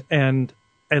mind and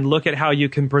look at how you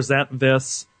can present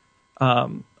this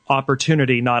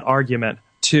opportunity, not argument,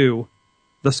 to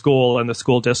the school and the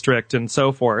school district and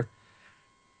so forth,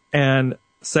 and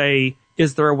say,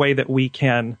 is there a way that we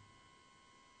can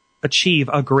achieve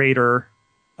a greater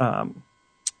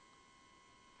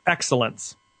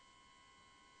excellence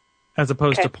as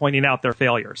opposed to pointing out their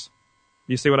failures?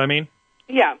 You see what I mean?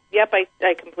 Yeah. Yep.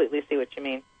 I completely see what you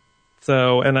mean.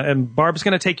 So, and Barb's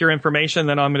going to take your information,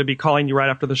 then I'm going to be calling you right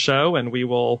after the show, and we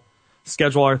will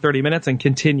schedule our 30 minutes and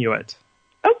continue it.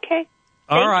 Okay.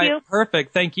 All right. You.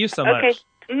 Perfect. Thank you so much. Okay.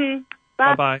 Mm-hmm.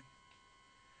 Bye. Bye-bye.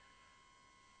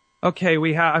 Okay,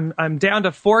 I'm down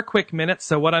to 4 quick minutes.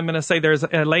 So what I'm going to say, there's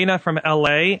Elena from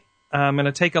LA. I'm going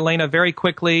to take Elena very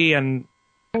quickly. And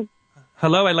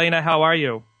hello, Elena. How are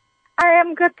you? I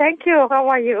am good, thank you. How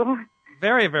are you?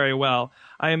 Very, very well.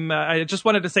 I just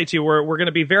wanted to say to you, we're going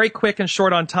to be very quick and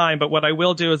short on time. But what I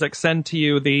will do is extend to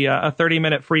you the a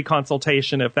 30-minute free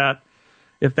consultation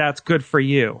if that's good for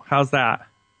you. How's that?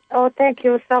 Oh, thank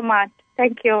you so much.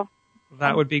 Thank you.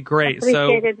 That would be great.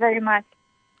 Appreciate it very much.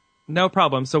 No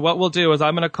problem. So what we'll do is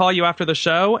I'm going to call you after the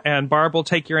show, and Barb will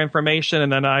take your information,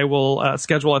 and then I will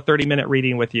schedule a 30-minute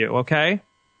reading with you, okay?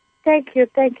 Thank you.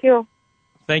 Thank you.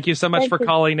 Thank you so much for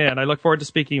calling in. I look forward to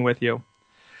speaking with you.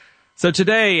 So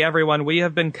today, everyone, we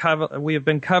have been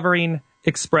covering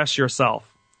Express Yourself.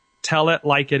 Tell it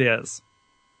like it is.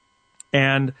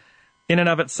 And in and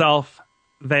of itself,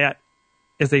 that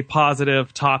is a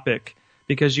positive topic,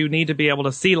 because you need to be able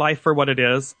to see life for what it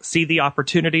is, see the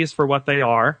opportunities for what they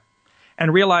are,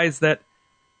 and realize that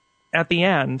at the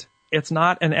end, it's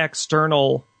not an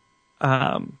external,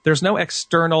 there's no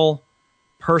external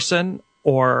person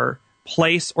or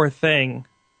place or thing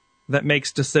that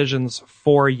makes decisions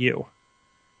for you.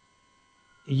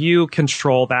 You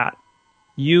control that.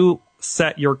 You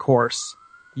set your course.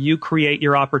 You create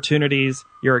your opportunities,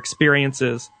 your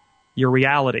experiences, your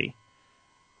reality.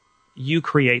 You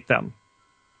create them.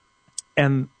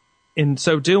 And in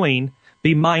so doing,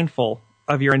 be mindful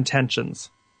of your intentions.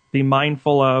 Be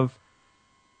mindful of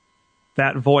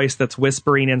that voice that's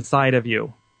whispering inside of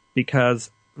you,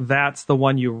 because that's the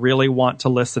one you really want to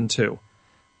listen to.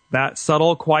 That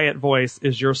subtle, quiet voice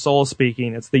is your soul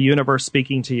speaking. It's the universe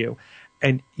speaking to you.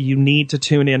 And you need to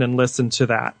tune in and listen to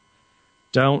that.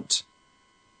 Don't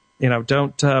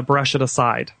brush it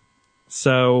aside.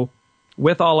 So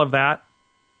with all of that,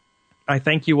 I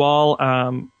thank you all.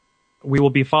 We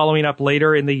will be following up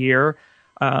later in the year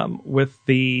with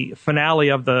the finale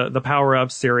of the Power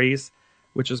Of series,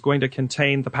 which is going to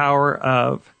contain the power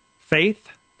of faith,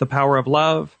 the power of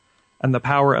love, and the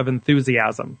power of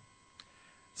enthusiasm.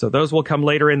 So those will come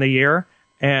later in the year.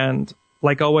 And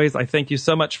like always, I thank you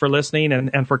so much for listening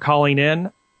and for calling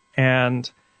in.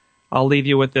 And I'll leave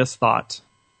you with this thought.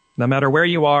 No matter where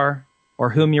you are, or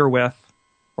whom you're with,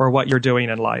 or what you're doing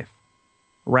in life,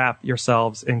 wrap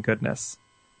yourselves in goodness.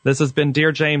 This has been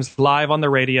Dear James live on the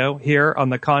radio here on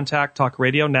the Contact Talk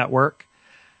Radio Network.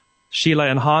 Sheila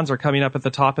and Hans are coming up at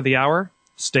the top of the hour.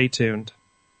 Stay tuned.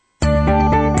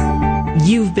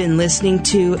 You've been listening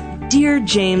to Dear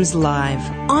James Live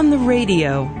on the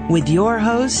radio with your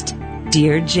host,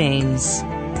 Dear James.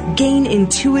 Gain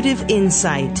intuitive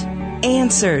insight,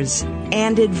 answers,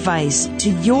 and advice to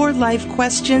your life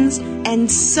questions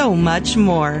and so much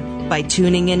more by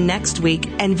tuning in next week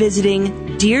and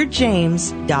visiting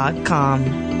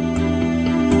DearJames.com.